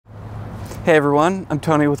Hey everyone, I'm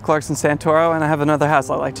Tony with Clarkson Santoro, and I have another house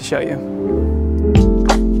I'd like to show you.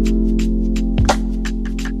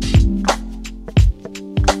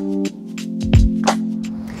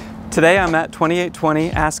 Today I'm at 2820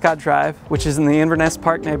 Ascot Drive, which is in the Inverness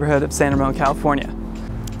Park neighborhood of San Ramon, California.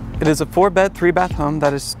 It is a 4-bed, 3-bath home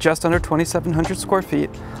that is just under 2,700 square feet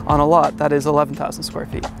on a lot that is 11,000 square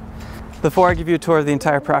feet. Before I give you a tour of the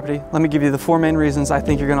entire property, let me give you the 4 main reasons I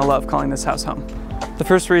think you're going to love calling this house home. The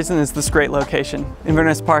first reason is this great location.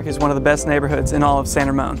 Inverness Park is one of the best neighborhoods in all of San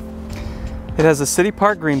Ramon. It has a city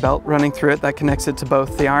park greenbelt running through it that connects it to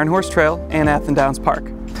both the Iron Horse Trail and Athan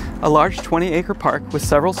Park. A large 20-acre park with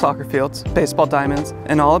several soccer fields, baseball diamonds,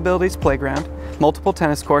 an all-abilities playground, multiple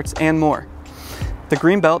tennis courts, and more. The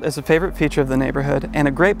greenbelt is a favorite feature of the neighborhood and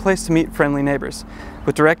a great place to meet friendly neighbors.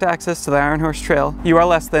 With direct access to the Iron Horse Trail, you are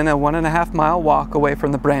less than a 1.5-mile walk away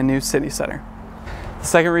from the brand new city center. The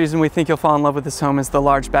second reason we think you'll fall in love with this home is the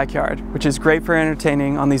large backyard, which is great for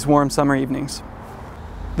entertaining on these warm summer evenings.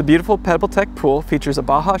 The beautiful PebbleTech pool features a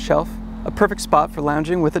Baja shelf, a perfect spot for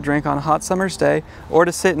lounging with a drink on a hot summer's day or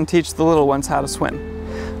to sit and teach the little ones how to swim.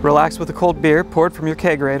 Relax with a cold beer poured from your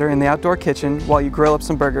kegerator in the outdoor kitchen while you grill up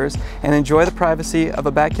some burgers and enjoy the privacy of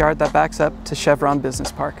a backyard that backs up to Chevron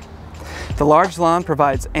Business Park. The large lawn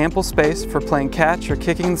provides ample space for playing catch or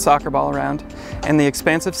kicking the soccer ball around, and the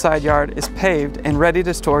expansive side yard is paved and ready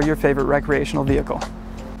to store your favorite recreational vehicle.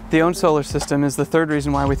 The owned solar system is the third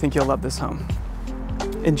reason why we think you'll love this home.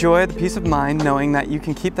 Enjoy the peace of mind knowing that you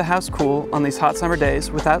can keep the house cool on these hot summer days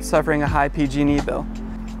without suffering a high PG&E bill.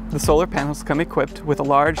 The solar panels come equipped with a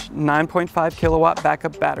large 9.5 kilowatt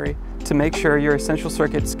backup battery to make sure your essential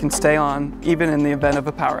circuits can stay on even in the event of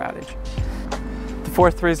a power outage. The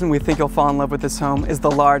fourth reason we think you'll fall in love with this home is the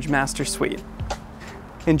large master suite.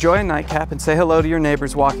 Enjoy a nightcap and say hello to your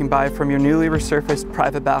neighbors walking by from your newly resurfaced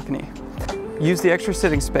private balcony. Use the extra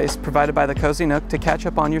sitting space provided by the Cozy Nook to catch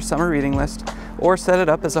up on your summer reading list or set it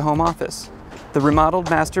up as a home office. The remodeled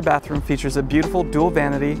master bathroom features a beautiful dual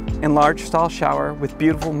vanity and large stall shower with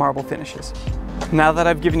beautiful marble finishes. Now that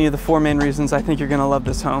I've given you the 4 main reasons I think you're going to love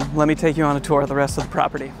this home, let me take you on a tour of the rest of the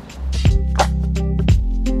property.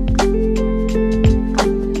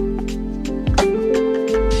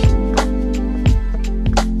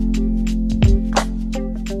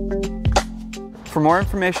 For more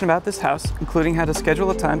information about this house, including how to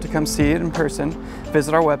schedule a time to come see it in person,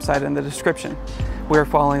 visit our website in the description. We are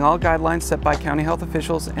following all guidelines set by county health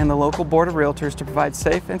officials and the local board of realtors to provide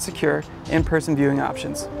safe and secure in-person viewing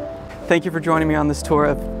options. Thank you for joining me on this tour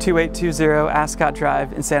of 2820 Ascot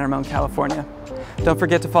Drive in San Ramon, California. Don't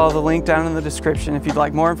forget to follow the link down in the description if you'd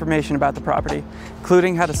like more information about the property,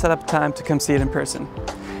 including how to set up a time to come see it in person.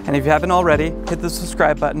 And if you haven't already, hit the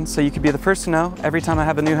subscribe button so you can be the first to know every time I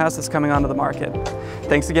have a new house that's coming onto the market.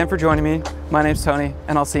 Thanks again for joining me. My name's Tony,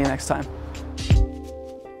 and I'll see you next time.